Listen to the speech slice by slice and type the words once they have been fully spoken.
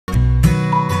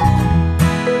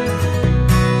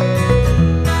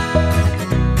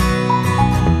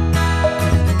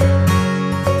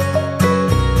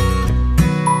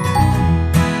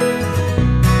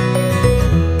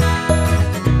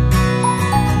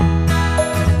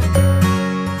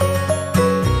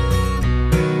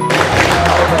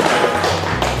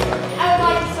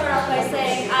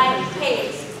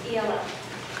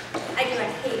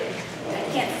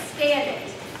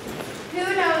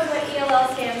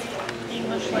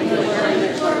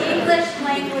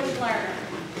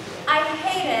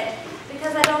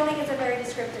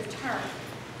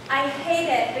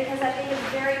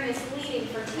very misleading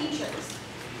for teachers.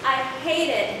 I hate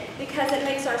it because it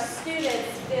makes our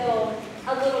students feel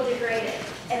a little degraded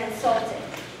and insulted.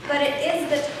 But it is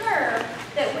the term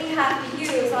that we have to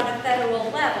use on a federal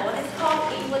level, and it's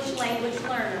called English Language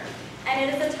Learner. And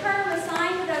it is a term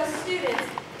assigned to those students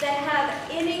that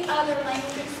have any other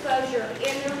language exposure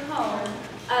in their home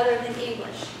other than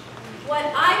English. What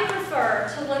I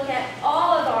prefer to look at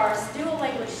all of our dual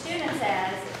language students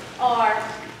as are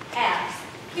apps.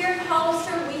 Here in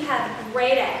Hollister, we have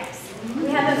great apps. We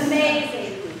have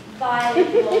amazing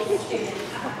bilingual students.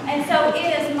 And so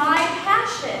it is my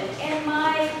passion and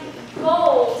my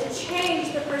goal to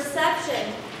change the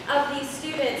perception of these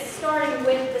students, starting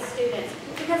with the students.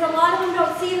 Because a lot of them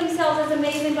don't see themselves as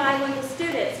amazing bilingual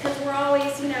students, because we're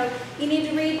always, you need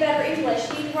to read better English,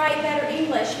 you need to write better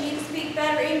English, you need to speak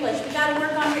better English, we got to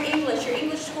work on your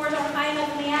English scores aren't high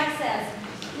enough in the accents.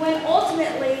 When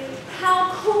ultimately,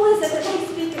 how cool is it that they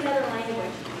speak another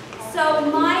language?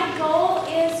 So my goal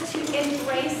is to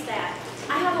embrace that.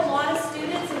 I have a lot of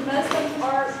students, and most of them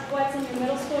are what's in your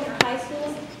middle school and your high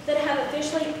schools, that have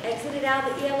officially exited out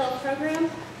of the ELL program,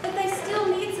 but they still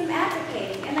need some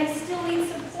advocating, and they still need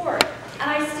support, and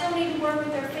I still need to work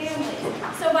with their families.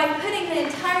 So by putting the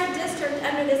entire district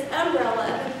under this umbrella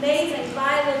of amazing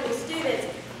bilingual students,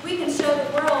 we can show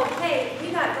the world, hey,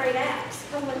 we got great apps.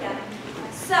 Come look at them.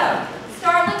 So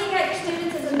start looking at your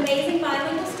students as amazing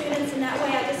bilingual students, and that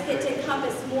way I just get to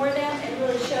encompass more of them and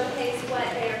really showcase what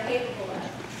they are capable of.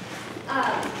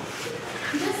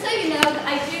 Just so you know,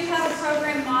 I do have a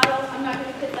program model. I'm not going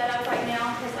to put that up right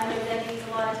now because I know that needs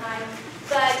a lot of time.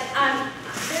 But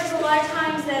there's a lot of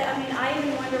times that, I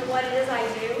even wonder what it is I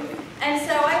do. And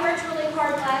so I worked really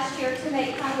hard last year to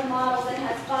make kind of a model that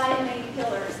has 5 main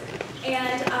pillars.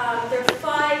 And there are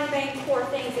 5 main core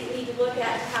things that you need to look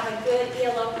at to have a good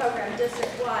ELL program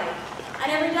district-wide.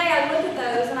 And every day I look at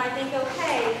those and I think,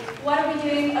 okay, what are we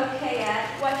doing okay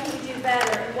at? What can we do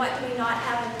better? And what do we not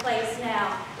have in place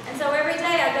now? And so every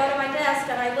day I go to my desk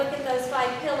and I look at those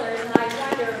 5 pillars and I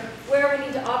wonder where we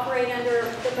need to operate under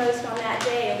the most on that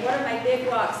day and what are my big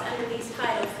rocks under these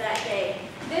titles that day.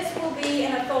 This will be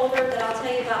in a folder that I'll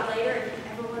tell you about later if you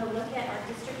ever want to look at our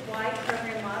district-wide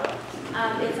program model.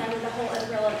 It's under the whole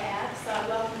umbrella of apps, so I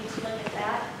welcome you to look at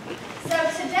that. So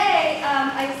today,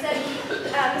 I said,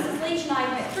 Mrs. Leach and I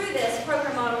went through this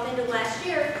program model at the end of last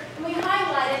year, and we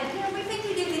highlighted, we think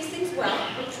we do these things well.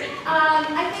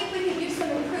 I think we could use some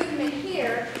improvement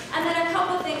here, and then a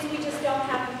couple of things we just don't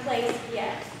have in place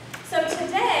yet. So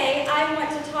today, I want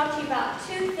to talk to you about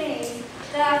 2 things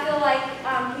that I feel like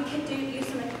we could use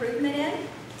some improvement in,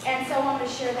 and so I'm going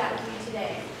to share that with you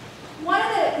today.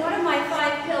 One of my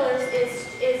 5 pillars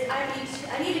is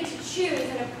I needed to choose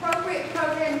an appropriate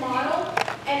program model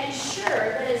and ensure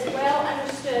that it is well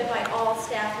understood by all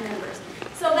staff members.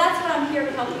 So that's what I'm here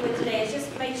to help you with today, is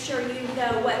just make sure you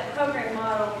know what program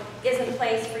model is in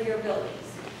place for your buildings.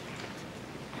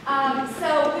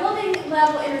 So building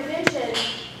level intervention,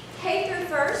 K through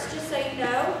 1st, just so you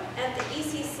know, at the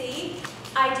ECC,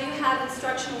 I do have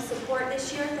instructional support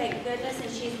this year, thank goodness, and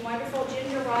she's wonderful.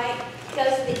 Ginger Wright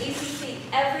goes to the ECC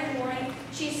every morning.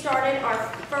 She started our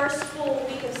first full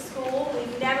week of school.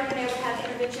 We've never been able to have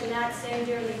intervention that soon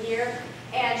during the year,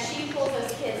 and she pulls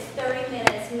those kids 30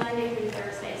 minutes Monday through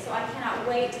Thursday. So I cannot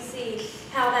wait to see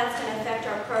how that's going to affect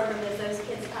our program as those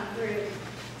kids come through.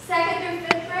 2nd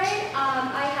through 5th grade,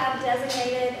 I have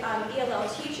designated ELL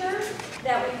teachers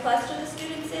that we cluster the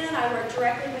students in. I work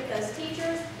directly with those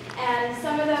teachers. And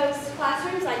some of those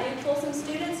classrooms, I do pull some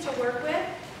students to work with.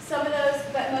 Some of those,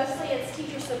 but mostly it's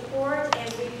teacher support and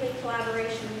weekly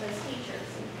collaboration with those teachers.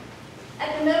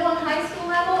 At the middle and high school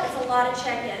level, it's a lot of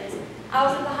check-ins. I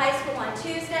was at the high school on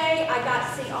Tuesday. I got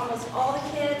to see almost all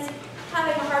the kids,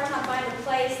 having a hard time finding a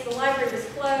place. The library was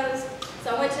closed,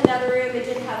 so I went to another room that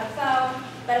didn't have a phone,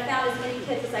 but I found as many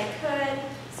kids as I could.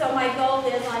 So my goal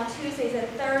is on Tuesdays and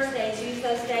Thursdays, use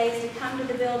those days to come to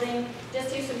the building,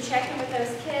 just do some checking with those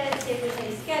kids, see if there's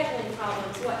any scheduling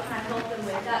problems, what can I help them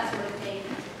with, that sort of thing.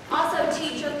 Also,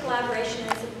 teacher collaboration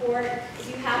and support. If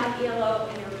you have an ELO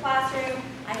in your classroom,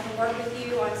 I can work with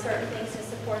you on certain things to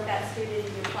support that student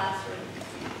in your classroom.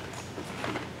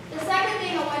 The second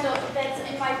thing I want to, that's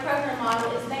in my program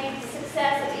model is making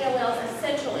success of ELL an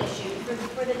essential issue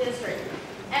for the district.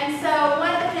 And so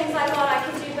one of the things I thought I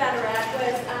could do better at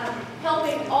was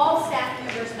helping all staff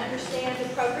members understand the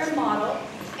program model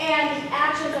and the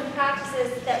actions and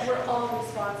practices that we're all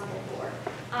responsible for.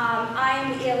 I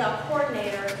am the ELL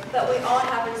coordinator, but we all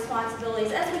have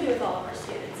responsibilities, as we do with all of our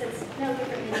students. It's no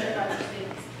different than with other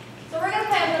students. So we're going to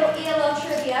play a little ELL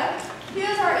trivia. Who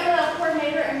is our ELL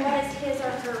coordinator and what is his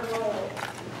or her role?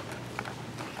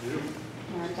 You.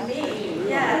 Me,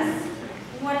 yeah.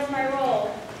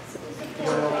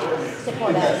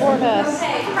 Okay, perfect.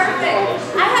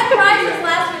 I had prizes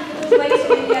last week, but there was way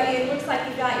too many of you. It looks like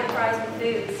you got your prize with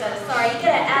food, so sorry. You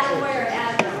get an attaboy or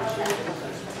an attaboy.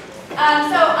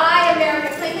 So I am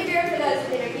Erica Cleveland, for those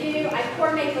that are new. I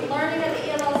coordinate the learning of the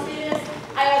ELL students.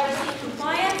 I oversee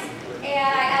compliance, and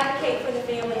I advocate for the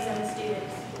families and the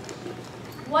students.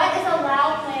 What is a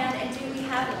LAO plan, and do we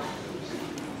have one?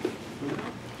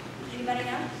 Anybody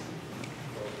know?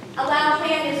 A LAO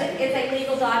plan is a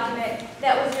legal document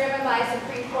that was driven by a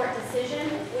Supreme Court decision.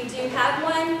 We do have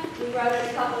one. We wrote it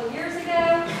a couple of years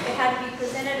ago. It had to be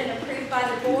presented and approved by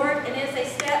the board, and it's a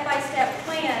step-by-step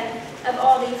plan of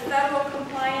all the federal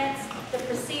compliance, the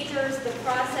procedures, the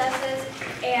processes,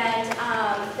 and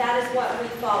that is what we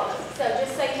follow. So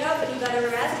just so you know, if anybody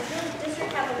ever asks, does your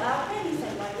district have a LAO plan? You say,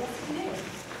 well, yes, we do.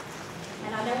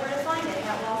 And I know where to find it.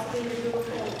 That will also be in your Google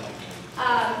form.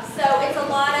 So it's a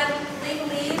lot of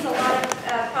legalese, a lot of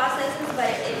processes, but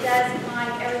it does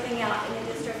line everything out in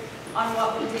the district on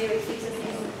what we do. It keeps us in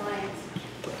compliance.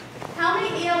 How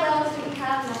many ELLs do we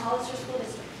have in the Hollister School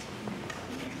District?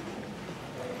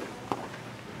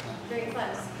 Very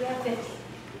close. We have 50.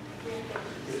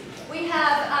 We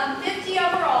have 50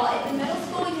 overall. In the middle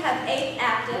school, we have 8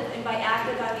 active, and by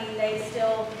active, I mean they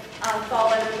still fall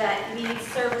under that needs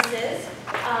services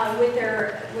with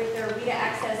their WIDA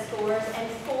access scores, and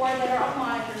 4 that are on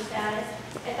monitor status.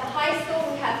 At the high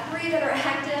school, we have 3 that are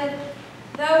active.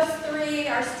 Those 3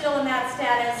 are still in that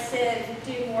status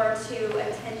due more to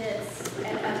attendance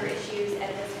and other issues at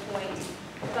this point,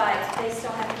 but they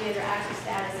still have to be under active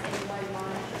status in one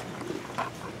monitor.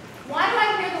 Why do I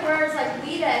hear the words like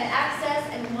WIDA and access,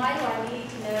 and why do I need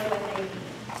to know what they mean?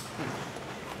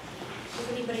 Does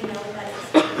anybody know what that is?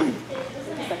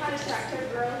 Doesn't it kind of track their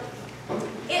growth?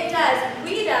 It does.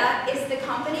 WIDA is the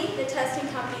company, the testing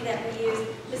company that we use.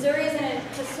 Missouri is in a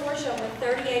consortium with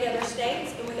 38 other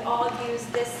states, and we all use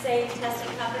this same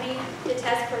testing company to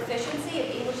test proficiency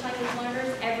of English language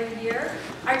learners every year.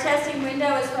 Our testing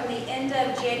window is from the end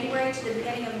of January to the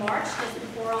beginning of March, just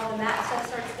before all the math stuff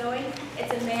starts going.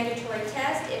 It's a mandatory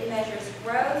test. It measures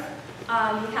growth.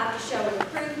 You have to show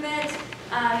improvement.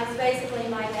 It's basically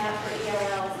my map for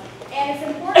ELLs. And it's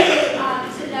important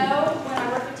to know when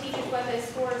I work with teachers what those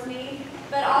scores mean,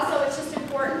 but also it's just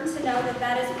important to know that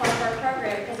that is part of our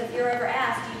program, because if you're ever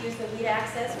asked, do you use the WIDA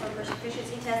access for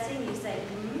proficiency testing, you say,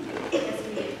 yes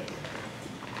we do.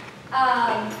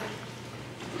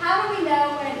 How do we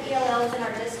know when an ELL is in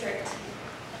our district?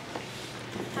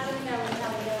 How do we know when we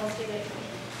have an ELL student?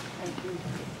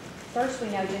 First, we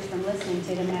know just from listening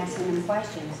to them and asking them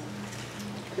questions.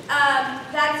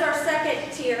 That's our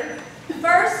second tier.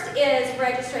 First is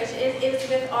registration. It is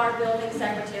with our building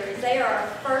secretaries. They are our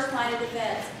first line of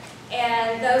defense.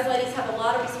 And those ladies have a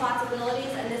lot of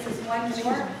responsibilities, and this is one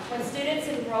more. When students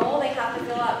enroll, they have to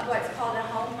fill out what's called a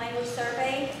home language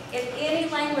survey. If any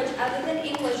language other than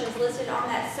English is listed on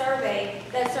that survey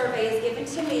is given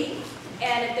to me.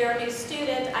 And if they're a new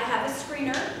student, I have a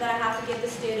screener that I have to give the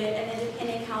student, and then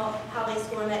depending how they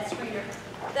score on that screener.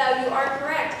 Though you are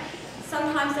correct,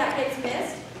 sometimes that gets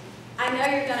missed. I know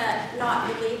you're going to not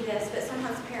believe this, but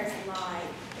sometimes parents lie.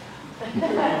 They do.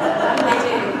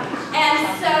 And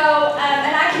so,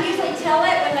 and I can usually tell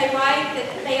it when they write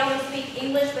that they only speak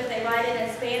English, but they write it in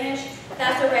Spanish.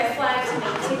 That's a red flag to me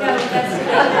to go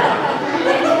investigate that.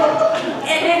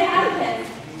 And it happens.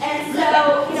 And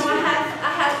so, you know, I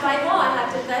have by law, I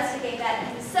have to investigate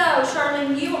that. So,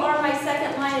 Charlene, you are my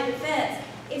second line of defense.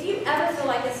 If you ever feel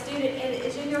like a student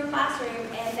is in your classroom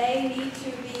and they need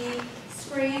to be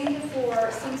screened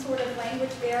for some sort of language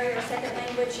barrier or second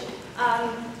language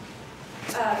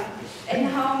in the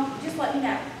home, just let me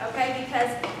know, okay?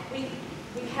 Because we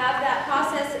have that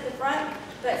process at the front,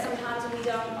 but sometimes we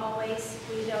don't always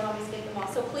get them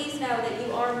all. So please know that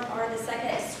you are the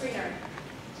second screener.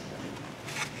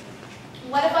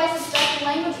 What if I suspect a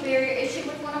language barrier issue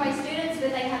with one of my students,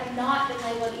 but they have not been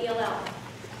labeled ELL?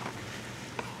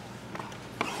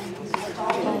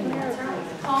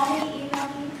 Call me, email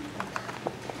me.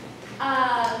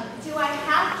 Do I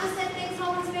have to send things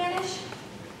home in Spanish?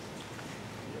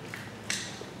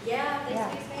 Yeah, they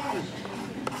speak Spanish.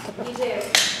 You do.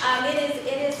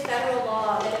 It is federal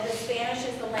law that if the Spanish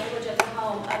is the language of the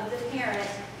home of the parent,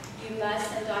 you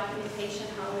must send documentation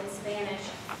home in Spanish.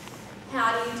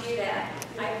 How do you do that?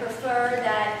 I prefer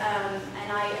that,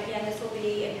 again, this will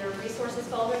be in your resources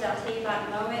folder that I'll tell you about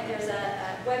in a moment. There's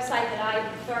a website that I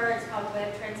prefer. It's called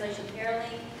Web Translation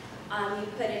Paralink. You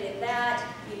put it in that,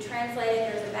 you translate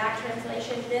it, there's a back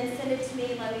translation, then send it to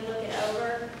me, let me look it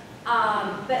over.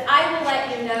 But I will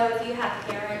let you know if you have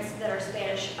parents that are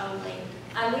Spanish only.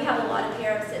 We have a lot of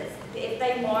parents that, if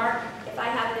they mark, if I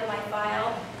have it in my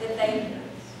file, that they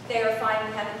they are fine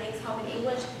with having things home in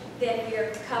English, then we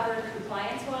are covered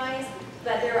compliance-wise.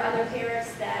 But there are other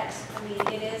parents that, I mean,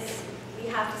 we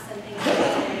have to send things in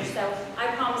Spanish. So I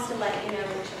promise to let you know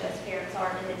which of those parents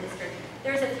are in the district.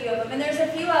 There's a few of them. And there's a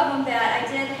few of them that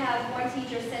I did have one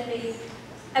teacher send me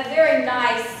a very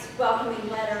nice welcoming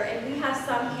letter. And we have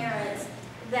some parents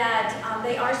that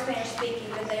they are Spanish speaking,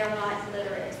 but they are not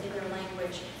literate in their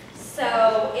language.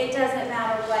 So it doesn't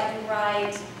matter what you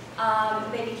write.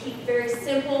 Maybe keep very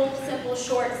simple,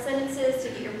 short sentences to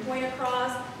get your point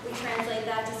across. We translate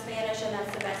that to Spanish, and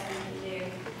that's the best we can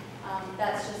do.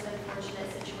 That's just an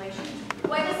unfortunate situation.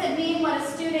 What does it mean when a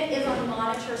student is on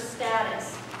monitor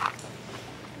status?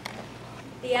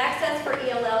 The Access for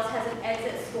ELLs has an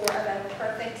exit score of a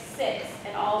perfect 6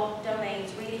 in all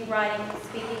domains: reading, writing,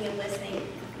 speaking, and listening.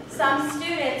 Some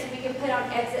students we can put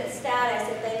on exit status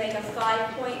if they make a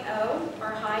 5.0 or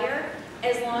higher,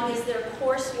 as long as their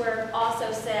coursework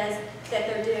also says that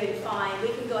they're doing fine. We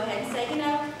can go ahead and say, you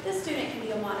know, this student can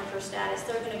be on monitor status,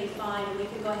 they're going to be fine, and we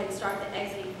can go ahead and start the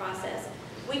exiting process.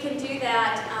 We can do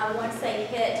that once they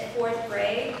hit 4th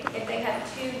grade, if they have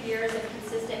 2 years of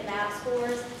consistent math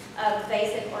scores of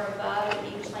basic or above in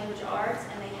English language arts,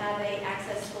 and they have an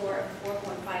access score of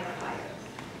 4.5 or higher.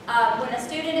 When a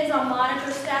student is on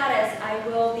monitor status, I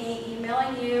will be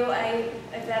emailing you a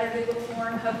better Google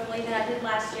form, hopefully, than I did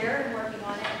last year. I'm working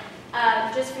on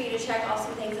it, just for you to check off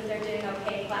some things if they're doing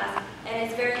okay in class. And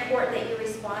it's very important that you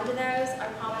respond to those. I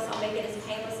promise I'll make it as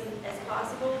painless as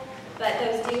possible, but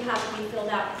those do have to be filled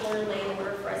out quarterly in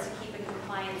order for us to keep in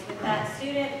compliance with that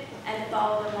student and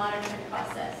follow the monitoring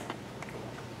process.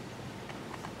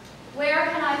 Where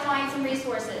can I find some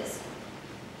resources?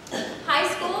 High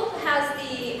school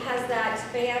has that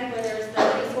band where there's the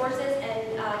resources,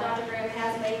 and Dr. Graham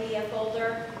has maybe a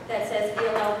folder that says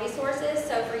ELL resources.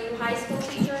 So for you high school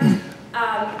teachers,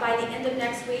 by the end of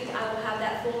next week, I will have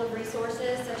that full of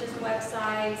resources such as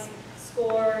websites,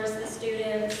 scores, the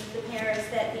students, the parents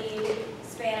that need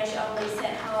Spanish only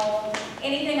sent home.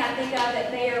 Anything I think of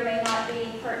that may or may not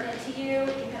be pertinent to you,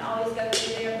 you can always go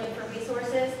through there and look for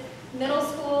resources. Middle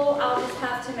school, I'll just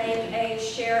have to make a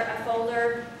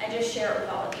folder and just share it with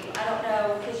all of you. I don't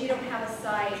know, because you don't have a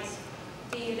site,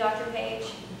 do you, Dr.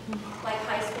 Page, like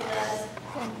high school does?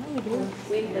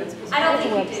 I don't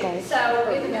think you do. So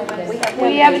we have a new website.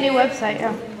 We have a new website,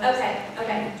 yeah.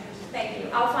 Okay, thank you.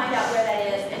 I'll find out where that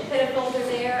is and put a folder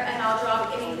there, and I'll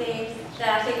drop anything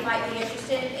that I think might be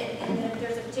interested in. And then if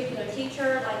there's a particular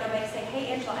teacher, like I may say,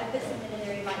 hey Angela, I put something in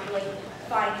there you might really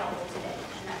find helpful today.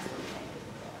 And that's what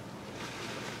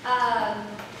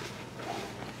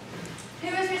who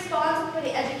is responsible for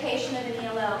the education of an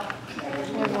ELL?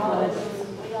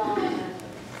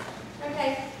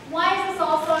 Okay, why is this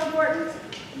also important?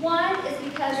 One is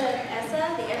because of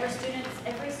ESSA, the Every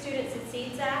Student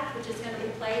Succeeds Act, which is going to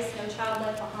replace No Child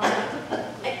Left Behind.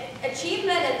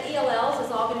 Achievement of ELLs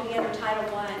is all going to be under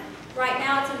Title I. Right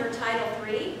now it's under Title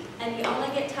III, and you only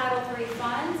get Title III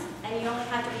funds, and you only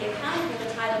have to be accountable for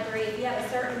Title III if you have a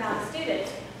certain amount of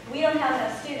students. We don't have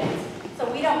enough students,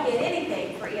 so we don't get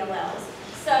anything for ELLs.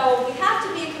 So we have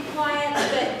to be compliant,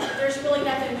 but there's really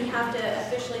nothing we have to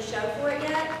officially show for it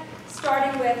yet.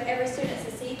 Starting with Every Student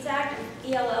Succeeds Act,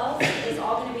 ELLs is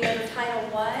all going to be under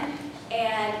Title I,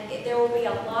 and there will be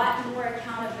a lot more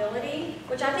accountability,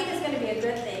 which I think is going to be a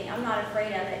good thing. I'm not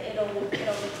afraid of it. It'll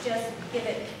just give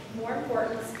it more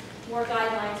importance, more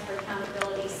guidelines for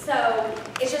accountability. So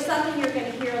it's just something you're going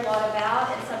to hear a lot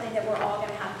about, and something that we're all going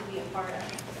to have to be a part of.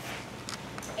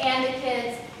 And the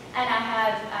kids, and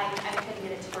I couldn't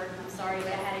get it to work, I'm sorry, but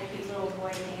I had a cute little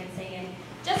boy dancing. And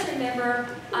just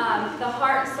remember, the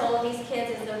heart and soul of these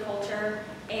kids is their culture.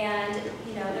 And,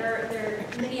 you know,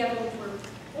 many of them were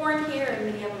born here, and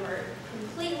many of them are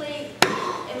completely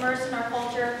immersed in our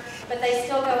culture, but they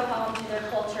still go home to their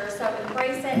culture. So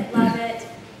embrace it, love it,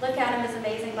 look at them as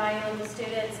amazing bilingual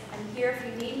students. I'm here if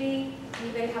you need me.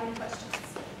 Anybody have any questions?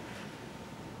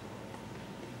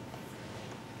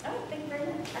 Oh, thank you very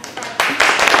much.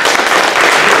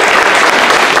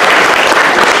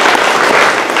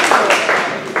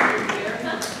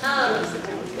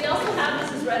 We also have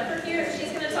Mrs. Redford here.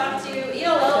 She's going to talk to you.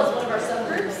 ELL is one of our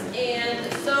subgroups,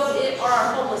 and so are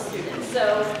our homeless students.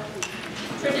 So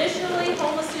traditionally,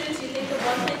 homeless students, you think of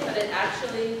one thing, but it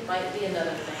actually might be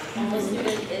another thing. Homeless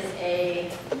student is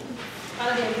a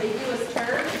kind of ambiguous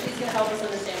term, and she's going to help us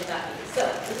understand what that means. So,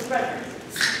 Mrs. Redford.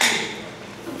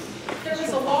 There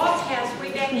was a law passed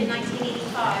way back in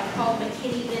 1985 called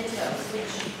McKinney-Vento,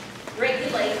 which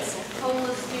regulates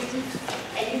homeless students.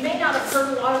 And you may not have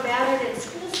heard a lot about it in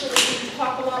school homelessness, we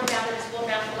talk a lot about it as well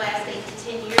about the last 8 to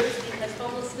 10 years because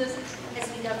homelessness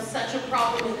has become such a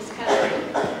problem in this country.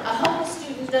 A homeless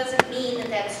student doesn't mean that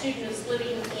that student is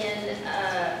living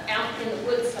out in the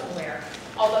woods somewhere,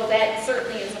 although that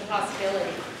certainly is a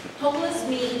possibility. Homeless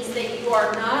means that you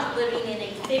are not living in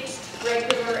a fixed,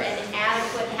 regular, and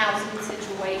adequate housing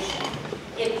situation.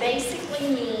 It basically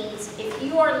means if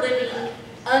you are living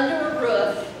under a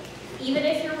roof, even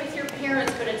if you're with your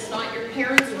parents, but it's not your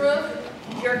parents' roof,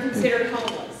 you're considered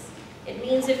homeless. It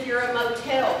means if you're a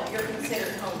motel, you're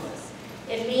considered homeless.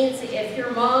 It means if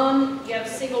your mom, you have a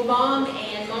single mom,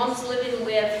 and mom's living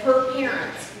with her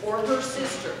parents or her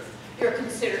sister, you're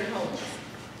considered homeless.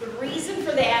 The reason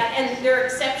for that, and there are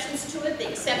exceptions to it, the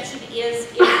exception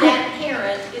is if that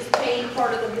parent is paying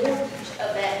part of the mortgage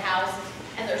of that house,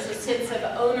 and there's a sense of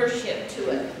ownership to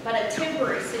it. But a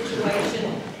temporary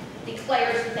situation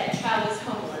declares that that child is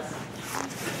homeless.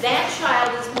 That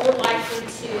child is more likely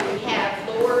to have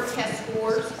lower test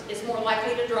scores, is more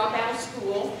likely to drop out of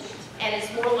school, and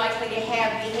is more likely to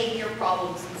have behavior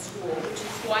problems in school, which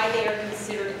is why they are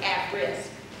considered at risk.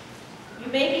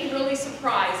 You may be really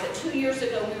surprised that 2 years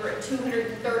ago we were at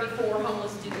 234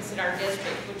 homeless students in our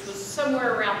district, which was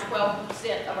somewhere around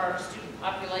 12% of our student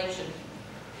population.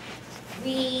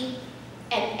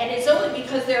 And it's only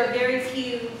because there are very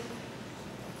few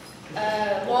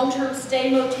long-term stay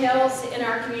motels in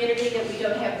our community that we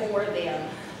don't have more of them.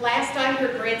 Last I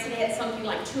heard, Branson had something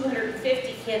like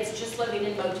 250 kids just living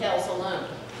in motels alone.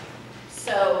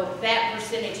 So that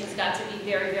percentage has got to be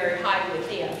very, very high with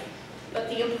them. But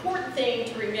the important thing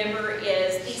to remember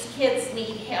is these kids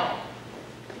need help.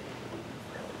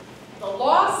 The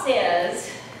law says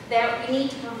that we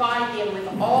need to provide them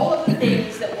with all of the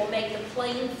things that will make the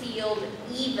playing field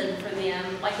even for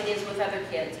them like it is with other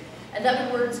kids. In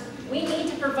other words, we need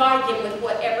to provide them with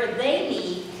whatever they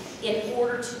need in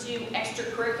order to do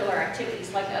extracurricular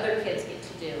activities like other kids get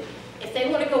to do. If they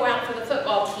want to go out for the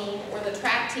football team or the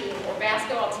track team or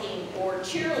basketball team or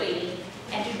cheerleading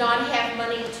and do not have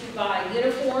money to buy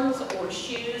uniforms or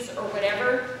shoes or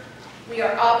whatever, we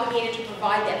are obligated to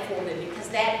provide that for them because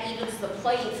that evens the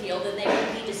playing field and they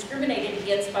would be discriminated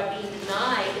against by being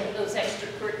denied those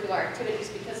extracurricular activities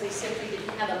because they simply didn't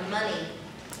have the money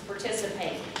to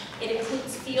participate. It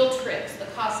includes field trips, the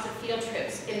cost of field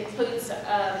trips. It includes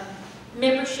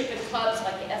membership in clubs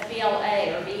like the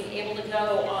FBLA or being able to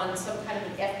go on some kind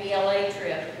of an FBLA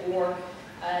trip or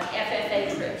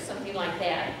FFA trip, something like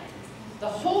that. The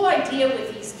whole idea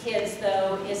with these kids,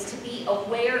 though, is to be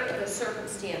aware of the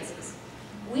circumstances.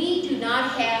 We do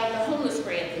not have the homeless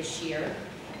grant this year,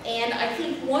 and I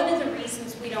think one of the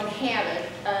reasons we don't have it,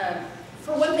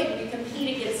 for one thing, we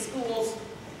compete against schools.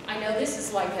 I know this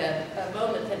is like a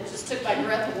moment that just took my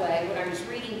breath away when I was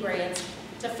reading grants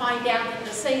to find out that the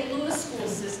St. Louis school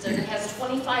system has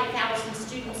 25,000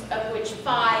 students, of which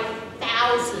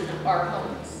 5,000 are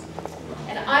homeless.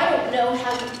 And I don't know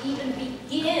how to even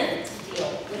begin to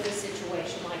deal with a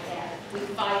situation like that with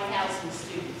 5,000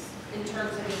 students in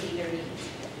terms of meeting their needs.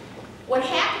 What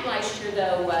happened last year,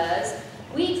 though, was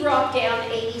we dropped down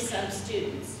 80-some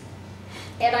students.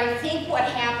 And I think what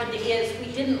happened is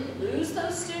we didn't lose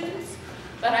those students,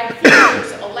 but I think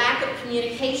there's a lack of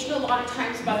communication a lot of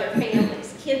times by their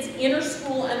families. Kids enter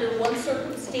school under one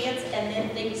circumstance and then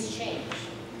things change.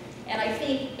 And I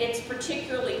think it's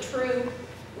particularly true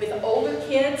with older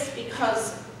kids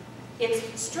because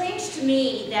it's strange to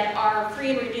me that our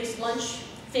free and reduced lunch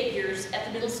figures at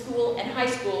the middle school and high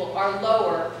school are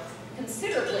lower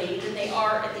considerably than they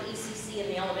are at the ECC and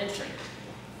the elementary.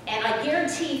 And I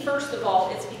guarantee, first of all,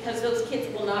 it's because those kids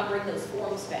will not bring those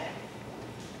forms back.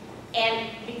 And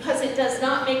because it does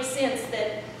not make sense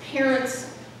that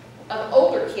parents of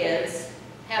older kids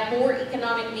have more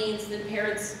economic means than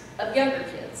parents of younger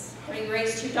kids. Having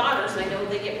raised 2 daughters, I know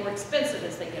they get more expensive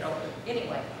as they get older.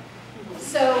 Anyway,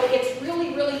 so it's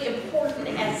really, really important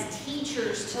as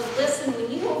teachers to listen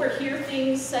when you overhear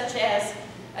things such as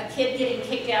a kid getting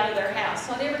kicked out of their house.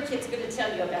 Not every kid's going to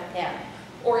tell you about that.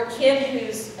 Or a kid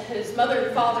whose mother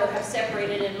and father have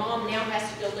separated and mom now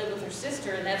has to go live with her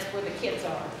sister and that's where the kids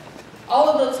are. All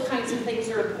of those kinds of things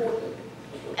are important.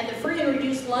 And the free and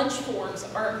reduced lunch forms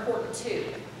are important too.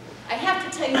 I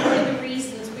have to tell you one of the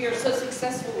reasons we are so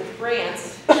successful with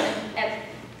grants, and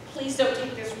please don't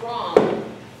take this wrong,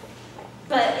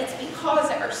 but it's because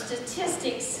our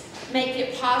statistics make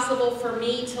it possible for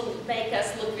me to make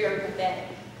us look very pathetic.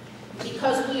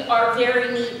 Because we are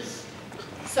very needy.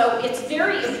 So it's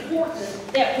very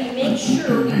important that we make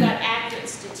sure we've got accurate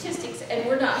statistics and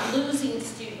we're not losing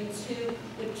students who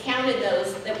would count in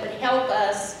those that would help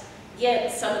us get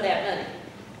some of that money.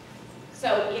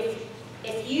 So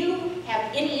if you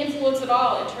have any influence at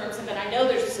all in terms of, and I know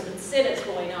there's some incentives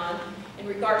going on in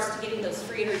regards to getting those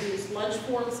free and reduced lunch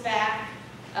forms back.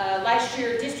 Last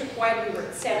year, district-wide, we were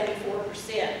at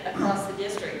 74% across the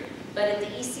district. But at the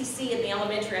ECC and the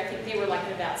elementary, I think they were like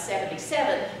at about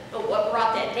 77. But what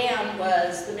brought that down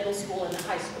was the middle school and the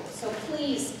high school. So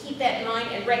please keep that in mind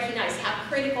and recognize how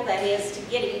critical that is to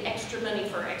getting extra money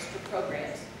for extra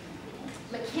programs.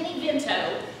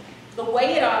 McKinney-Vento, the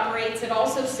way it operates, it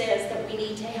also says that we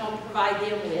need to help provide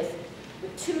them with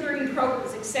tutoring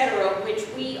programs, etc., which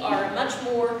we are a much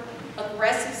more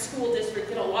aggressive school district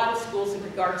than a lot of schools in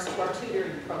regards to our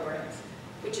tutoring programs,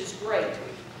 which is great.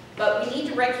 But we need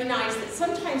to recognize that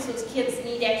sometimes those kids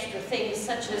need extra things,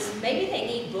 such as maybe they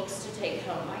need books to take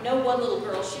home. I know one little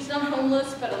girl, she's not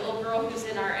homeless, but a little girl who's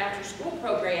in our after-school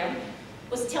program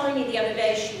was telling me the other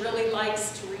day she really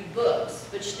likes to read books,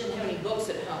 but she didn't have any books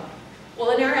at home.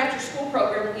 Well, in our after-school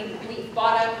program, we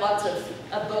bought up lots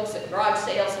of books at garage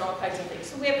sales and all kinds of things.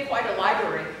 So we have quite a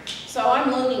library. So I'm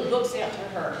loaning books out to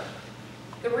her.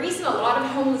 The reason a lot of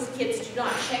homeless kids do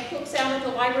not check books out at the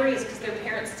library is because their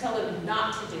parents tell them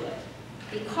not to do it.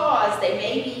 Because they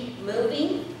may be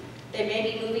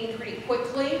moving pretty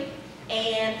quickly,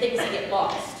 and things get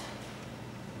lost.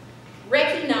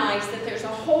 Recognize that there's a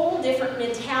whole different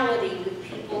mentality with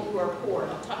people who are poor.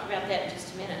 And I'll talk about that in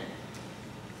just a minute.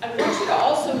 I want you to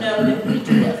also know that we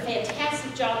do a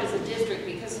fantastic job as a district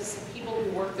because of some people who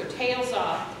work their tails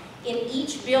off in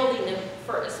each building,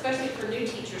 especially for new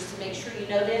teachers, to make sure you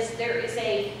know this. There is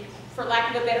for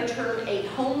lack of a better term, a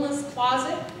homeless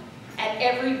closet at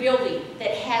every building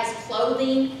that has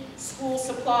clothing, school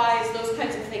supplies, those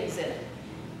kinds of things in it.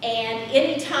 And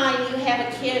anytime you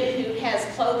have a kid who has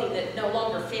clothing that no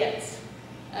longer fits,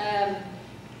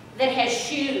 that has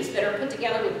shoes that are put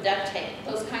together with duct tape,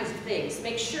 those kinds of things,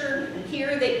 make sure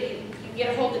here that you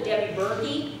get a hold of Debbie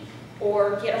Berkey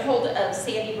or get a hold of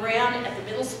Sandy Brown at the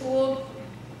middle school.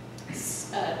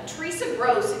 Teresa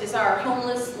Gross is our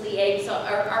homeless liaison,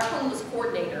 our homeless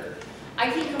coordinator. I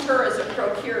think of her as a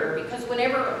procurer because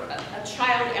whenever a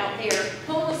child out there,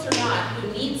 homeless or not,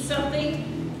 who needs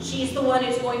something, she's the one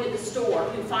who's going to the store,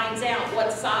 who finds out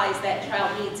what size that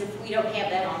child needs if we don't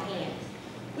have that on hand.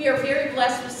 We are very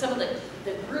blessed with some of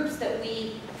the groups that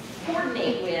we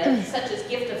coordinate with, such as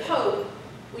Gift of Hope.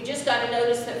 We just got a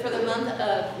notice that for the month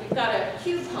of, we've got a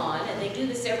coupon, and they do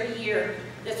this every year,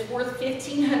 that's worth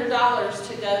 $1,500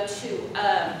 to go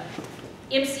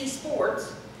to MC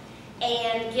Sports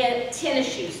and get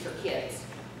tennis shoes for kids.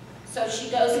 So she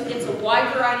goes and gets a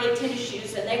wide variety of tennis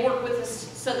shoes, and they work with us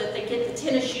so that they get the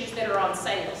tennis shoes that are on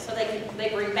sale. So they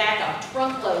bring back a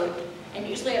trunk load and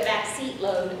usually a back seat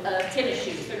load of tennis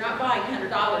shoes. They're not buying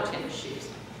 $100 tennis shoes,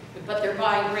 but they're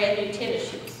buying brand new tennis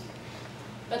shoes.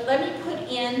 But let me put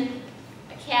in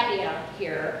a caveat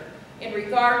here in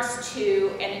regards to,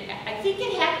 and I think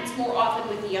it happens more often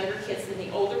with the younger kids than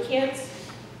the older kids.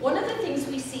 One of the things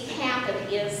we see happen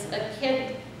is a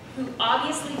kid who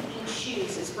obviously needs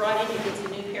shoes is brought in and gets a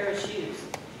new pair of shoes.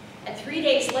 And 3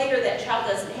 days later, that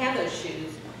child doesn't have those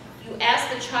shoes. You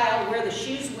ask the child where the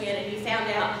shoes went, and you found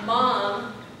out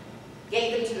mom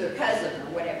gave them to their cousin or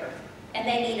whatever, and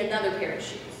they need another pair of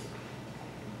shoes.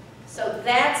 So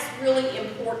that's really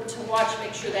important to watch,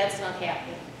 make sure that's not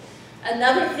happening.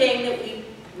 Another thing that we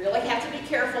really have to be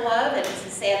careful of, and it's a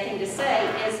sad thing to say,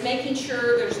 is making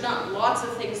sure there's not lots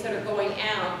of things that are going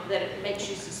out that it makes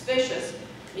you suspicious,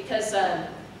 because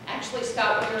actually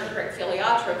Scott Wiener and Greg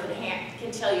Filiatro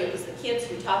can tell you it was the kids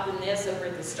who taught them this over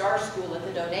at the Star School at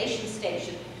the donation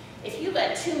station. If you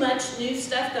let too much new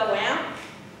stuff go out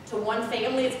to one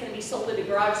family, it's going to be sold at a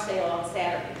garage sale on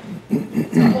Saturday.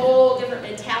 It's a whole different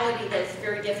mentality that's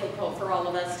very difficult for all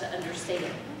of us to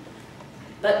understand.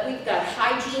 But we've got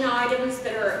hygiene items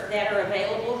that are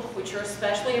available, which are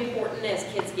especially important as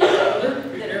kids get older,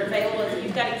 that are available. If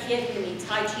you've got a kid who needs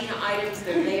hygiene items,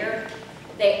 they're there.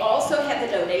 They also have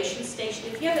the donation station.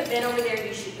 If you haven't been over there,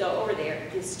 you should go over there.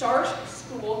 The Star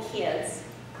School kids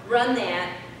run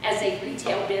that as a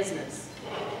retail business.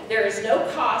 There is no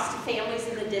cost to families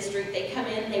in the district. They come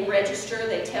in, they register,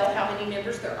 they tell how many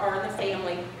members there are in the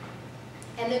family,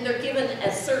 and then they're given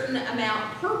a certain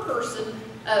amount per person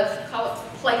of, call it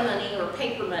play money or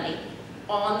paper money,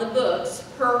 on the books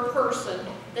per person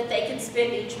that they can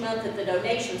spend each month at the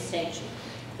donation station.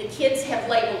 The kids have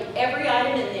labeled every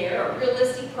item in there a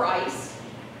realistic price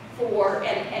for,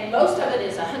 and most of it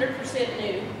is 100%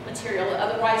 new material,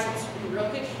 otherwise it's real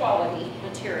good quality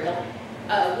material.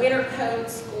 Winter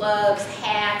coats, gloves,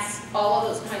 hats, all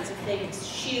of those kinds of things,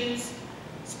 shoes,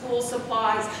 school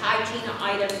supplies, hygiene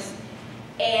items,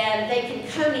 and they can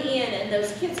come in, and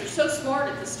those kids are so smart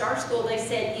at the Star School, they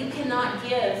said you cannot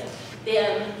give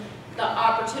them the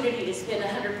opportunity to spend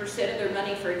 100% of their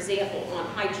money, for example, on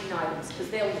hygiene items, because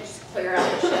they'll just clear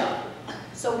out the shelf.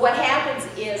 So what happens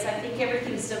is, I think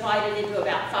everything's divided into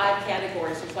about 5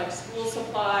 categories. There's like school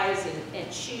supplies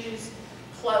and shoes,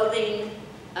 clothing,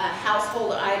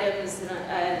 household items,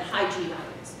 and hygiene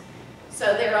items.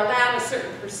 So they're allowed a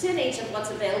certain percentage of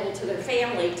what's available to their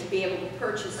family to be able to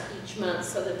purchase each month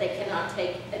so that they cannot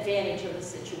take advantage of the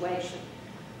situation.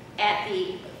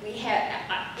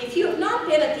 If you have not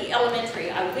been at the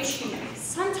elementary, I wish you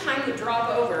sometime would drop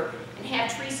over and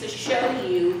have Teresa show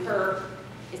you her.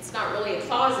 It's not really a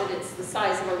closet, it's the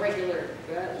size of a regular,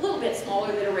 a little bit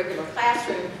smaller than a regular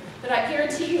classroom, but I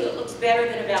guarantee you it looks better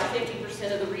than about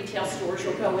 50% of the retail stores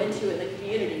you'll go into in the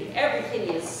community.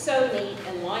 Everything is so neat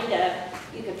and lined up.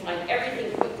 You can find everything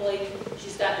quickly.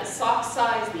 She's got the sock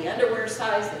size, the underwear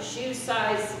size, the shoe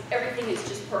size, everything is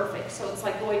just perfect. So it's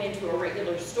like going into a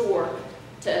regular store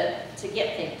to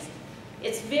get things.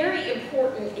 It's very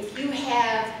important if you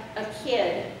have a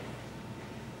kid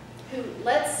who,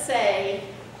 let's say,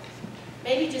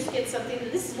 maybe just get something,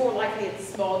 this is more likely at the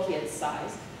small kid's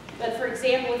size. But for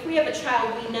example, if we have a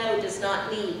child we know does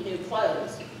not need new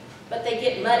clothes, but they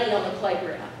get muddy on the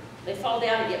playground, they fall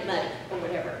down and get muddy or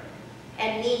whatever,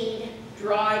 and need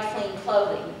dry, clean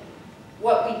clothing,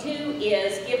 what we do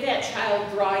is give that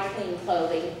child dry, clean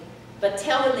clothing, but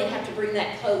tell them they have to bring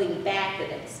that clothing back the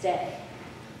next day.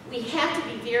 We have to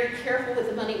be very careful with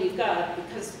the money we've got,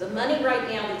 because the money right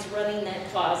now that's running that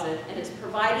closet and is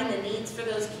providing the needs for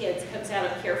those kids comes out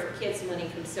of Care for Kids money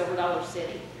from Silver Dollar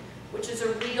City, which is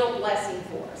a real blessing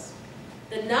for us.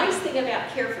 The nice thing about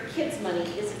Care for Kids money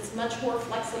is it's much more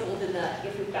flexible than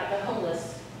if we've got the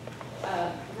homeless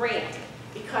grant,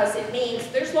 because it means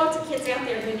there's lots of kids out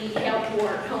there who need help who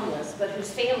aren't homeless, but whose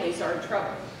families are in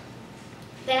trouble.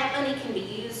 That money can be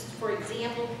used, for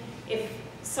example, if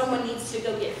someone needs to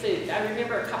go get food. I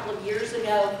remember a couple of years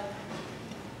ago,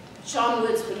 Sean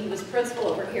Woods, when he was principal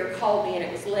over here, called me, and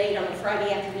it was late on a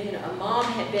Friday afternoon. A mom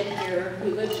had been here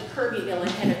who lived in Kirbyville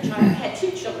and had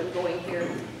 2 children going here.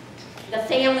 The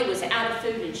family was out of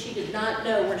food, and she did not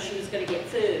know where she was going to get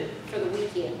food for the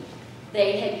weekend.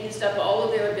 They had used up all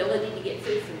of their ability to get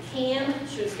food from CAN.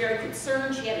 She was very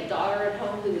concerned. She had a daughter at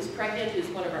home who was pregnant, who's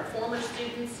one of our former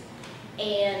students.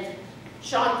 And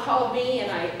Sean called me,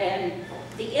 and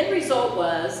the end result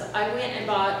was I went and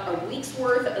bought a week's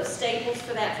worth of staples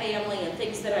for that family and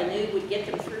things that I knew would get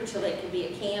them through till they could be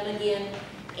a CAN again.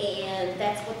 And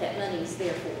that's what that money is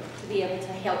there for, to be able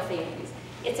to help families.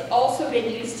 It's also been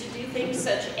used to do things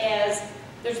such as,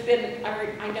 there's been,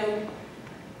 I know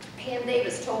Pam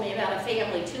Davis told me about a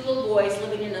family, 2 little boys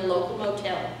living in a local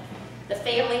motel. The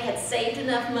family had saved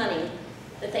enough money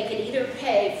that they could either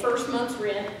pay first month's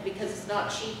rent, because it's not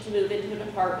cheap to move into an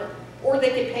apartment, or they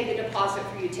could pay the deposit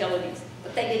for utilities,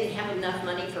 but they didn't have enough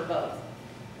money for both.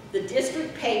 The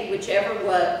district paid whichever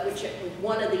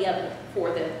one or the other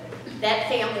for them. That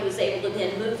family was able to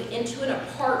then move into an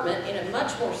apartment in a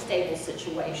much more stable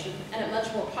situation and a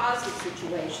much more positive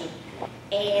situation.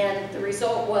 And the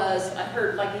result was, I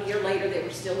heard like a year later they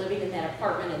were still living in that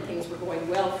apartment and things were going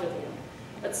well for them.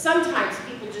 But sometimes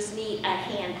people just need a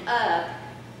hand up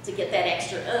to get that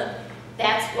extra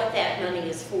That's what that money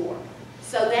is for.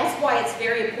 So that's why it's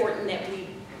very important that we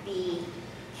be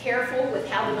careful with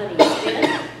how the money is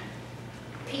spent.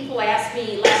 People asked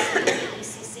me last week at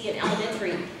ECC in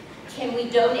elementary, can we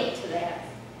donate to that?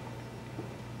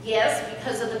 Yes,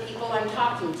 because of the people I'm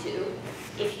talking to.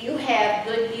 If you have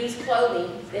good used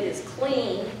clothing that is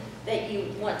clean, that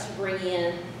you want to bring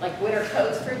in, like winter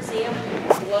coats, for example,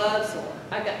 gloves, or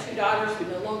I've got 2 daughters who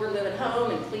no longer live at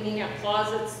home and cleaning out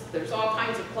closets. There's all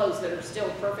kinds of clothes that are still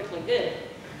perfectly good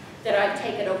that I've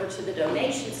taken over to the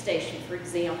donation station, for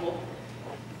example.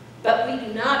 But we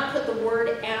do not put the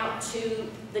word out to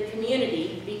the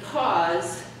community,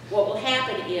 because what will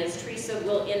happen is Teresa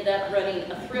will end up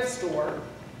running a thrift store,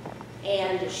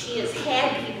 and she has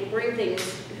had people bring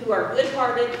things who are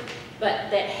good-hearted,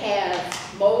 but that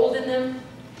have mold in them,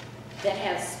 that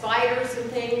have spiders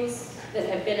and things, that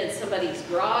have been in somebody's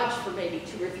garage for maybe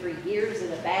 2 or 3 years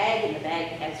in a bag, and the bag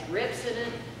has rips in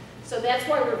it. So that's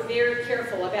why we're very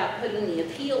careful about putting the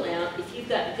appeal out. If you've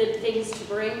got good things to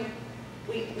bring,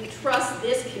 we trust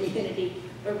this community,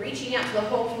 but reaching out to the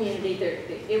whole community,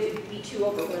 it would be too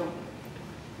overwhelming.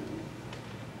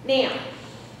 Now,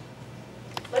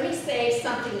 let me say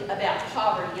something about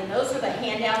poverty, and those are the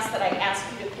handouts that I asked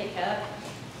you to pick up.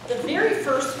 The very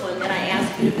first one that I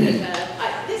asked you to pick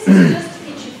up, this is just to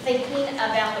get you thinking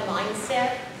about the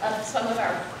mindset of some of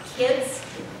our kids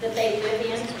that they live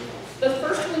in. The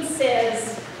first one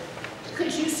says,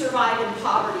 could you survive in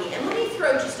poverty? And let me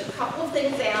throw just a couple of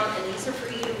things out, and these are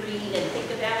for you to read read and think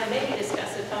about and maybe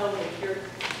discuss at home with your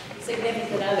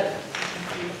significant other.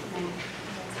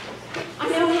 I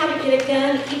know how to get it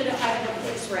done even if I have a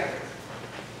police record.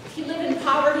 If you live in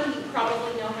poverty, you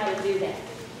probably know how to do that.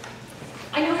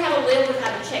 I know how to live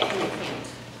without a checking account.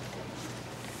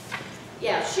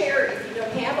 Yeah, share if you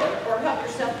don't have, or help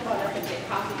yourself come up and get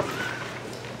coffee.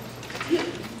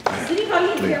 Does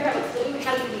anybody in here have a clue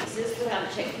how you exist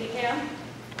without a checking account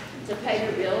to pay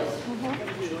your bills?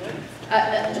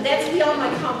 That's beyond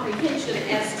my comprehension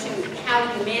as to how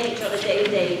you manage on a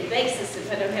day-to-day basis.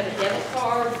 If I don't have a debit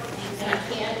card, and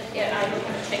I don't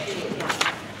have a checking account.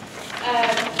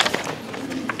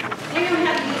 I know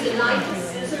how to use a knife and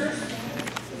scissors.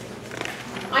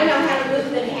 I know how to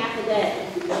move in half a day.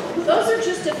 Those are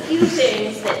just a few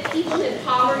things that people in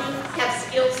poverty have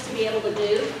skills to be able to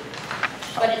do,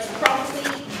 but it's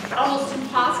probably almost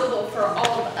impossible for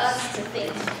all of us to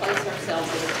think to place ourselves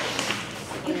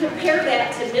in. You compare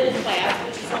that to middle class,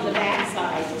 which is on the back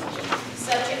side,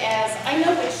 such as, I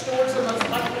know which stores are most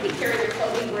likely to carry the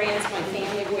clothing brands my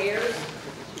family wears.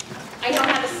 I know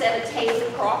how to set a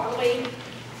table properly.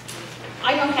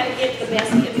 I know how to get the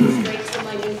best interest rates on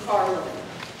my new car loan.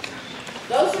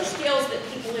 Those are skills that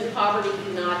people in poverty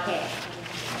do not have.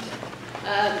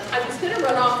 I was going to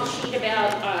run off the sheet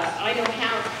about, I know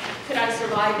how could I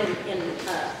survive in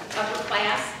upper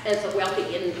class as a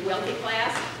wealthy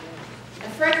class.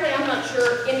 And frankly, I'm not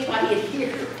sure anybody in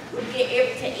here would be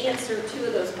able to answer two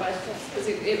of those questions because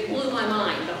it blew my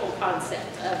mind, the whole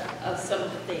concept of some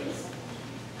of the things.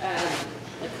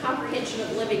 The comprehension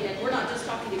of living, and we're not just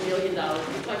talking $1 million,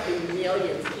 we're talking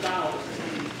millions of dollars.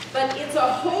 But it's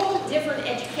a whole different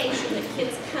education that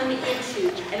kids come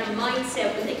into and a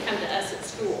mindset when they come to us at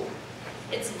school.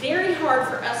 It's very hard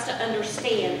for us to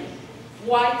understand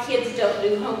why kids don't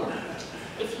do homework.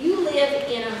 If you live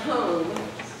in a home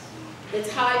that's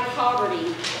high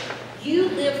poverty, you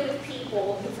live with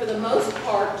people who for the most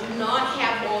part do not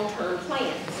have long-term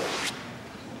plans.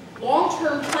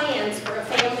 Long-term plans for a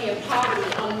family in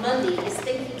poverty on Monday is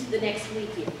thinking to the next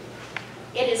weekend.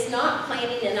 It is not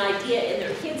planning an idea in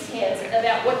their kids' heads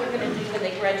about what they're going to do when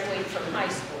they graduate from high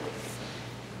school.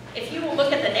 If you will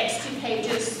look at the next 2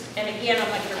 pages, and again, I'm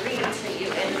not going to read it to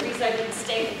you, and the reason I didn't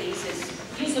stay with these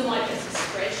is use them like as a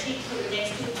spreadsheet, put them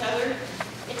next to each other.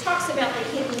 It talks about the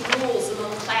hidden rules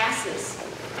among classes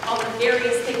on the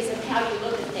various things and how you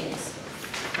look at things.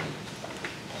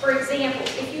 For example,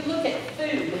 if you look at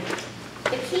food,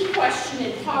 the key question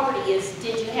in poverty is,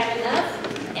 did you have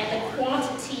enough? And the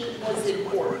quantity was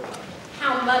important.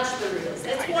 How much there is.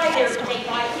 That's why they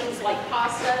buy things like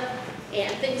pasta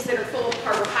and things that are full of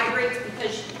carbohydrates,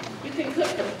 because you can cook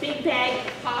a big bag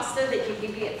of pasta that you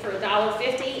can get for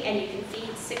 $1.50 and you can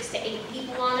feed 6 to 8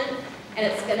 people on it, and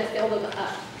it's going to fill them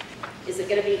up. Is it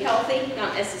going to be healthy?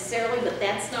 Not necessarily, but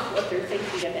that's not what they're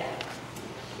thinking about.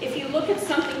 If you look at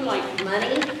something like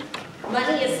money,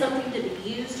 money is something to be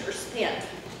used or spent.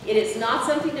 It is not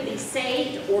something to be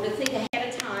saved or to think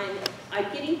ahead of time.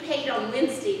 I'm getting paid on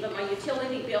Wednesday, but my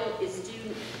utility bill is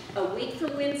due a week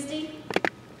from Wednesday.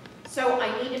 So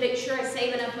I need to make sure I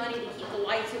save enough money to keep the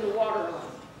lights and the water on.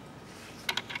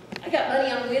 I got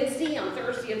money on Wednesday, on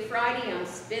Thursday and Friday, I'm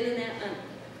spending that money.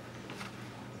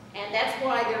 And that's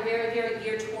why they're very, very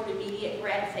geared toward immediate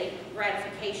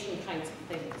gratification kinds of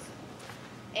things.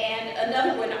 And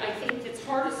another one I think that's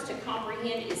hardest to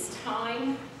comprehend is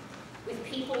time. With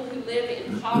people who live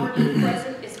in poverty,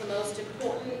 present is the most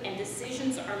important, and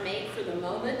decisions are made for the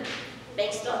moment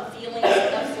based on feelings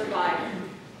of survival.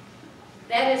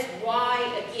 That is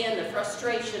why, again, the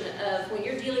frustration of when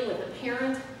you're dealing with a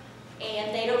parent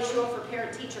and they don't show up for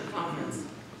parent-teacher conference.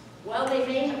 Well, they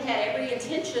may have had every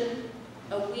intention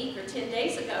a week or 10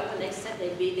 days ago when they said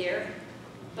they'd be there,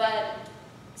 but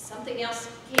something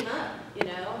else came up. You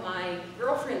know, my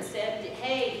girlfriend said,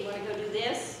 hey, do you want to go do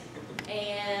this?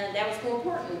 And that was more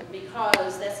important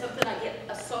because that's something I get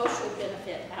a social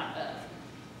benefit out of.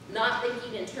 Not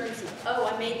thinking in terms of,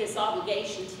 oh, I made this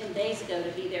obligation 10 days ago to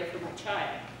be there for my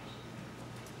child.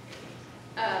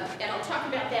 And I'll talk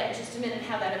about that in just a minute,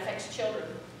 how that affects children.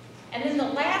 And then the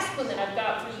last one that I've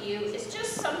got for you is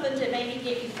just something to maybe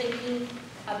get you thinking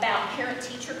about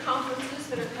parent-teacher conferences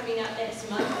that are coming up next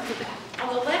month.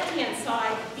 On the left-hand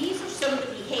side, these are some of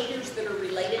the behaviors that are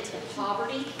related to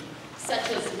poverty, such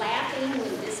as laughing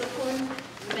when disciplined.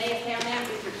 You may have found that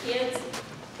with your kids,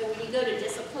 that when you go to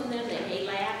discipline them, they may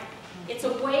laugh. It's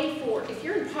a way for, if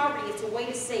you're in poverty, it's a way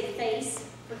to save face,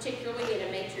 particularly in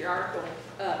a matriarchal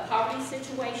poverty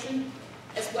situation,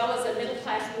 as well as a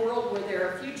middle-class world where there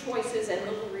are a few choices and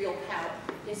little real power,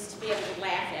 is to be able to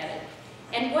laugh at it.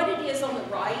 And what it is on the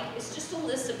right is just a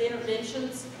list of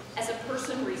interventions as a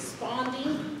person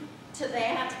responding to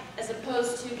that as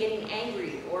opposed to getting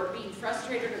angry or being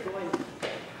frustrated or going,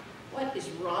 what is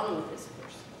wrong with this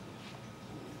person?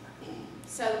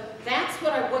 So that's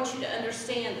what I want you to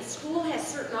understand. The school has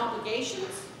certain obligations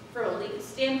from a legal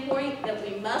standpoint that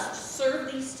we must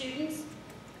serve these students.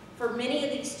 For many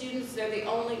of these students, we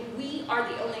are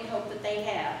the only hope that they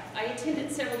have. I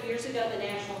attended several years ago the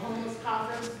National Homeless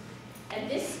Conference,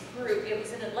 and this group, it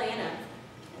was in Atlanta,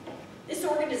 this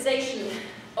organization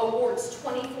awards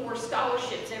 24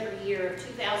 scholarships every year of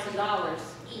 $2,000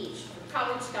 each for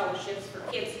college scholarships for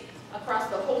kids across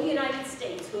the whole United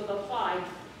States who have applied,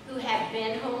 who have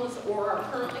been homeless or are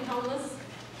currently homeless,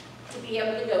 to be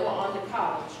able to go on to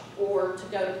college or to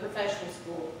go to professional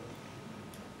school.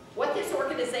 What this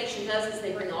organization does is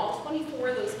they bring all 24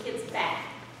 of those kids back,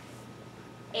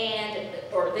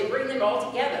 or they bring them all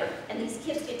together, and these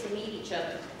kids get to meet each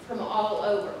other from all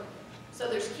over. So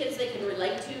there's kids they can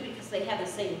relate to because they have the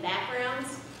same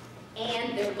backgrounds,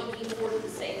 and they're looking forward to the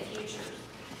same futures.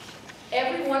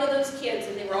 Every one of those kids,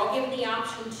 and they were all given the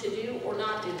option to do or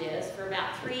not do this, for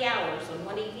about 3 hours on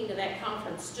one evening of that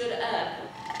conference, stood up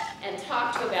and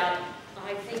talked to about,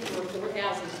 I think there were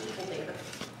 4,000 people there,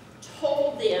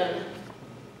 told them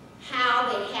how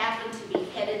they happened to be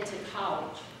headed to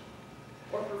college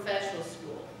or professional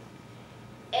school.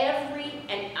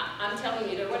 And I'm telling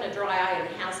you, there wasn't a dry eye in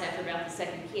the house after about the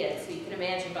second kid, so you can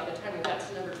imagine by the time we got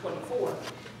to number 24.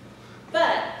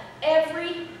 But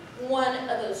every one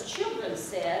of those children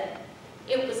said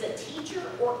it was a teacher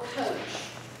or coach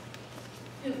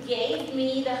who gave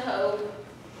me the hope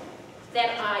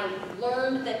that I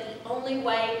learned that the only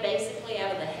way, basically,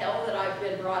 out of the hell that I've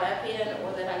been brought up in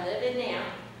or that I live in now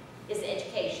is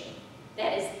education.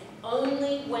 That is the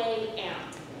only way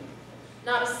out.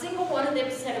 Not a single one of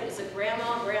them said it was a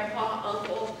grandma, grandpa,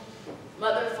 uncle,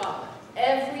 mother, father.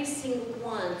 Every single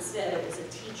one said it was a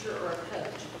teacher or a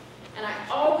coach. And I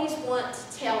always want to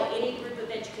tell any group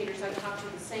of educators I talk to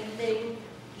the same thing.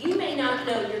 You may not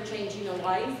know you're changing a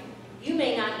life. You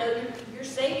may not know you're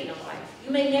saving a life. You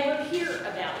may never hear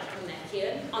about it from that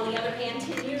kid. On the other hand,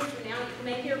 10 years from now, you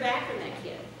may hear back from that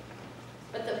kid.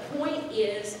 But the point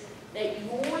is that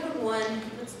you're the one who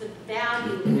puts the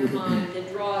value in your mind that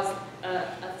draws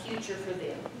a future for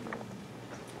them.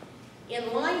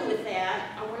 In line with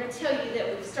that, I want to tell you that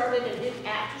we've started a new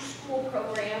after-school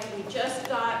program. We just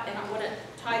got, and I want to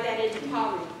tie that into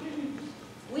poverty.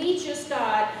 We just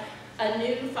got a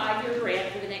new 5-year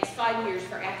grant for the next 5 years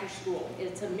for after school.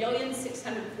 It's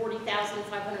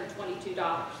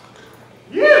 $1,640,522.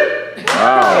 Yeah!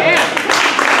 Wow. Yeah.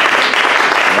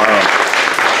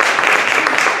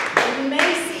 And you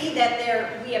may see that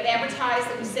we have advertised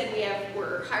that we said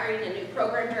we're hiring a new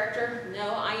program director.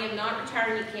 No, I am not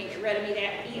retiring. You can't get rid of me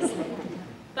that easily.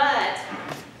 But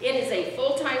it is a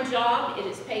full-time job. It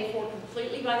is paid for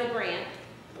completely by the grant.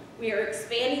 We are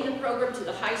expanding the program to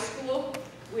the high school.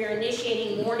 We are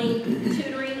initiating morning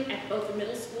tutoring at both the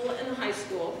middle school and the high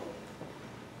school.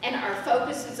 And our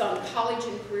focus is on college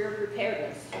and career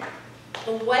preparedness.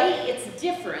 The way it's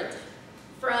different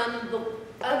from the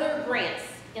other grants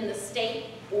in the state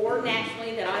or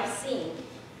nationally that I've seen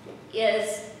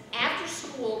is after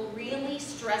school really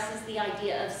stresses the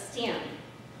idea of STEM.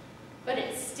 But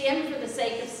it's STEM for the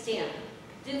sake of STEM.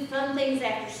 Do fun things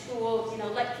after school,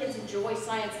 let kids enjoy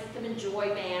science, let them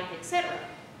enjoy math, etc.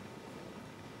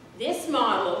 This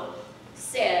model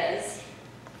says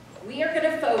we are going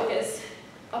to focus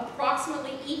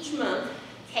approximately each month,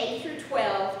 K through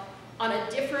 12, on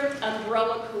a different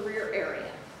umbrella career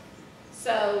area.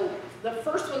 So the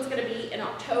first one's going to be in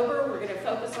October. We're going to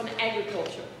focus on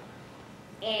agriculture.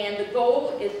 And the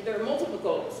goal is, there are multiple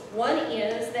goals. One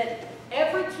is that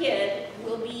every kid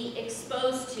will be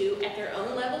exposed to, at their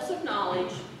own levels of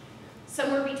knowledge,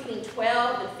 somewhere between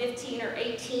 12 and 15 or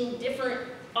 18 different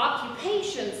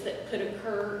occupations that could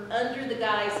occur under the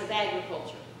guise of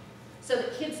agriculture. So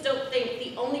that kids don't think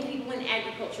the only people in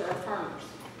agriculture are farmers.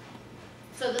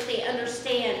 So that they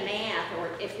understand math, or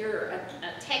if you're a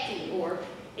techie, or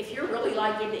if you're really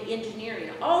like into engineering.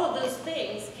 All of those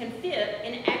things can fit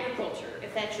in agriculture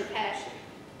if that's your passion.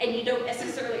 And you don't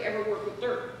necessarily ever work with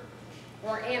dirt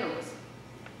or animals.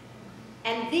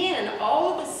 And then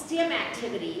all of the STEM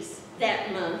activities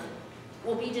that month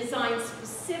will be designed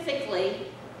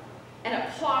specifically and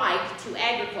applied to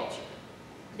agriculture.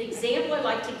 The example I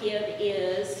like to give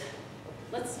is,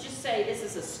 let's just say this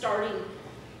is a starting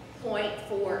point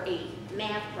for a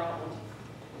math problem.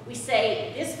 We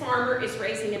say this farmer is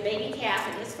raising a baby calf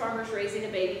and this farmer is raising a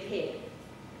baby pig.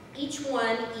 Each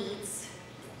one eats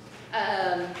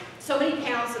so many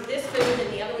pounds of this food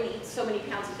and the other one eats so many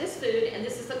pounds of this food, and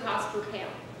this is the cost per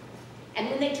pound. And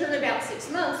when they turn about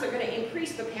 6 months, they're going to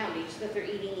increase the poundage that they're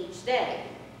eating each day.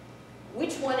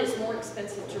 Which one is more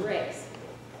expensive to raise?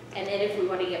 And then if we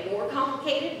want to get more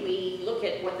complicated, we look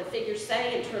at what the figures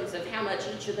say in terms of how much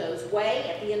each of those weigh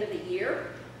at the end of the year,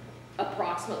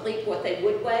 approximately what they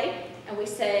would weigh, and we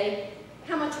say,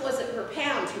 how much was it per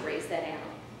pound to raise that animal?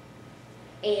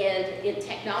 And in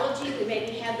technology, we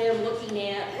maybe have them looking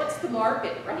at what's the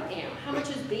market right now? How much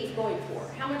is beef going for?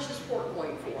 How much is pork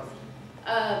going for?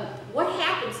 What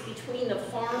happens between the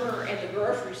farmer and the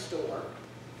grocery store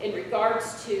in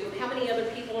regards to how many other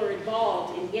people are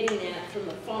involved in getting that from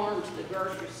the farm to the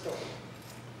grocery store?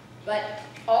 But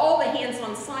all the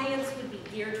hands-on science would be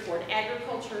geared toward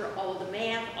agriculture, all of the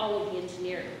math, all of the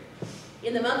engineering.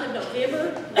 In the month of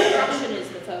November, construction is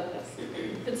the focus.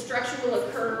 Construction will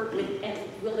occur and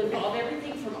will involve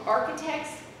everything from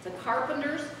architects to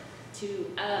carpenters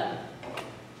to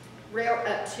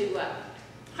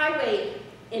highway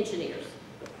engineers.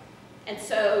 And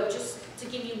so just to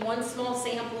give you one small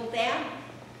sample of that,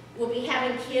 we'll be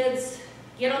having kids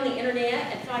get on the internet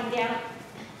and find out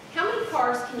how many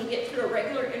cars can you get through a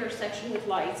regular intersection with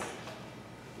lights,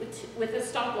 with a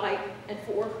stoplight and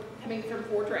coming from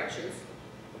 4 directions,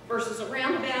 versus a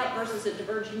roundabout versus a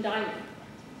diverging diamond.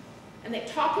 And they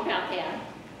talk about that.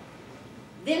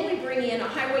 Then we bring in a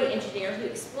highway engineer who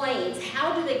explains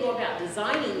how do they go about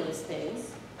designing those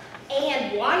things,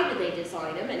 and why do they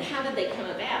design them, and how did they come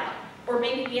about. Or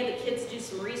maybe we have the kids do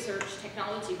some research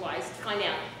technology-wise to find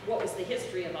out what was the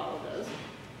history of all of those.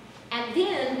 And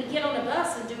then we get on a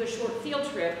bus and do a short field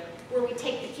trip where we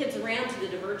take the kids around to the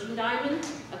diverging diamond,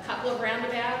 a couple of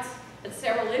roundabouts, and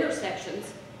several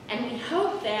intersections. And we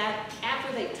hope that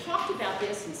after they've talked about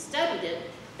this and studied it,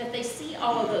 that they see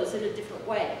all of those in a different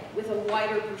way, with a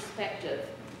wider perspective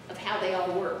of how they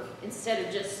all work, instead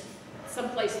of just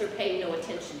someplace they're paying no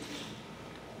attention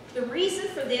to. The reason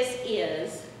for this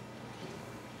is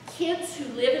kids who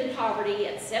live in poverty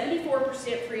at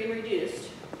 74% free and reduced,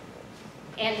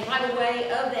 and by the way,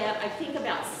 of that, I think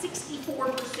about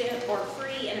 64% are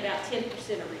free and about 10%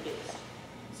 are reduced.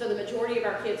 So the majority of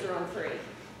our kids are on free.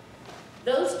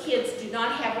 Those kids do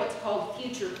not have what's called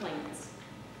future plans,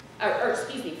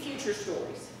 future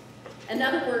stories. In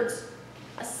other words,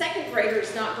 a second grader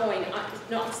is not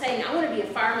saying, I want to be a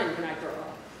fireman when I grow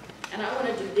up, and I want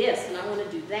to do this, and I want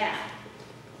to do that.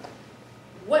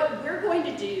 What we're going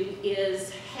to do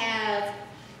is have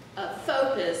a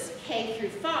focus K through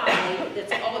 5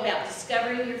 that's all about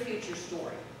discovering your future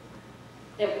story.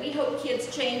 That we hope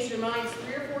kids change their minds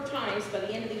 3 or 4 times by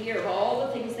the end of the year of all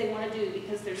the things they want to do,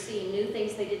 because they're seeing new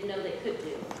things they didn't know they could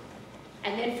do.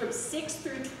 And then from 6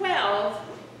 through 12,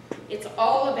 it's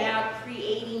all about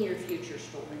creating your future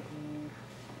story.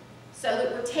 So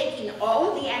that we're taking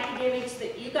all of the academics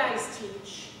that you guys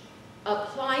teach,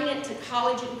 applying it to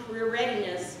college and career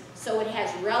readiness so it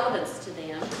has relevance to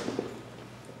them,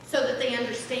 so that they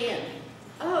understand,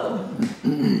 oh,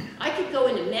 I could go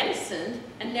into medicine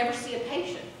and never see a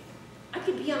patient. I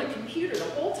could be on a computer the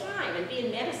whole time and be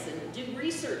in medicine and do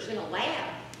research in a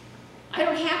lab. I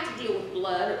don't have to deal with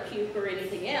blood or puke or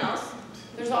anything else.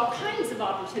 There's all kinds of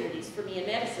opportunities for me in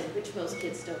medicine, which most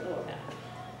kids don't know about.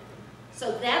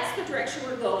 So that's the direction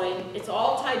we're going. It's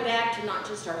all tied back to not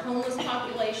just our homeless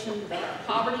population, but our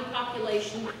poverty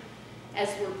population. As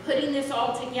we're putting this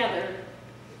all together,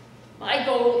 my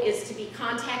goal is to be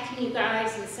contacting you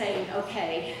guys and saying,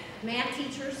 okay, math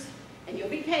teachers, and you'll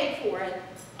be paid for it,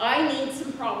 I need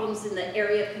some problems in the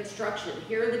area of construction.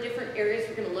 Here are the different areas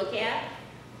we're going to look at.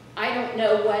 I don't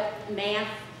know what math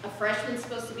a freshman's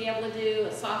supposed to be able to do,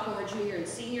 a sophomore, junior, and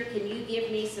senior. Can you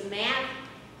give me some math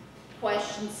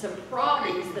questions, some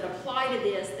problems that apply to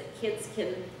this that kids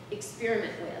can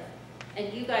experiment with?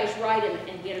 And you guys write them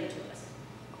and get them to us.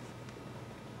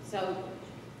 So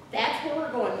that's where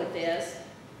we're going with this.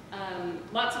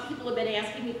 Lots of people have been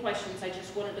asking me questions. I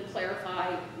just wanted to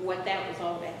clarify what that was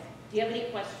all about. Do you have any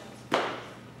questions?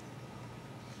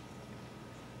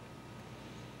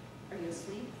 Are you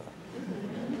asleep?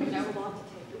 No want to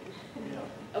take it.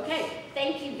 Okay,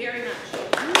 thank you very much.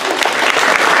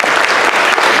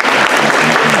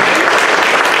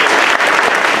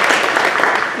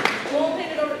 We'll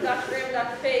hand it over to Dr. Graham and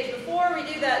Dr. Page. Before we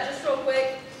do that, just real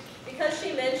quick, because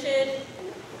she mentioned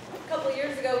a couple of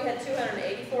years ago we had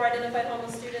 284 identified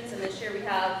homeless students, and this year we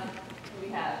have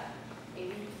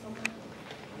 80 something?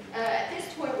 At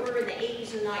this point, we're in the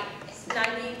 80s and 90s.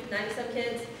 90-some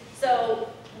kids. So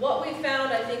what we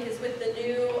found, I think, is with the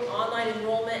new online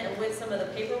enrollment and with some of the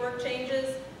paperwork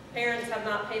changes, parents have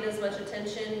not paid as much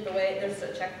attention the way there's a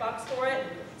checkbox for it.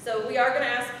 So we are going to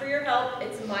ask for your help.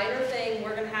 It's a minor thing.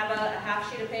 We're going to have a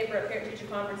half sheet of paper at parent-teacher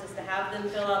conferences to have them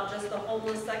fill out just the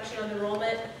homeless section of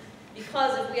enrollment.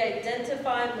 Because if we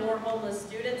identify more homeless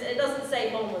students, it doesn't say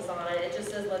homeless on it, it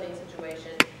just says living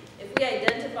situation. If we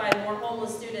identify more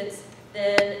homeless students,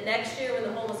 then next year when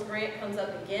the homeless grant comes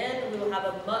up again, we will have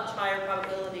a much higher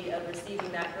probability of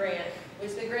receiving that grant,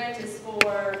 which the grant is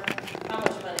for how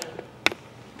much money?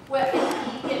 Well,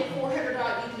 if you get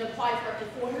 $400, you can apply for up to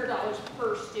 $400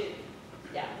 per student.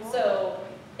 Yeah, so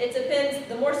it depends.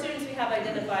 The more students we have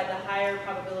identified, the higher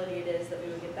probability it is that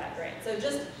we would get that grant. So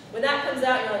just when that comes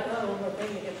out, you're like, oh, we're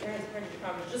going to get parents'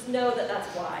 conference. Just know that that's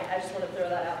why. I just want to throw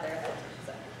that out there.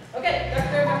 So, okay,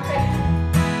 Dr.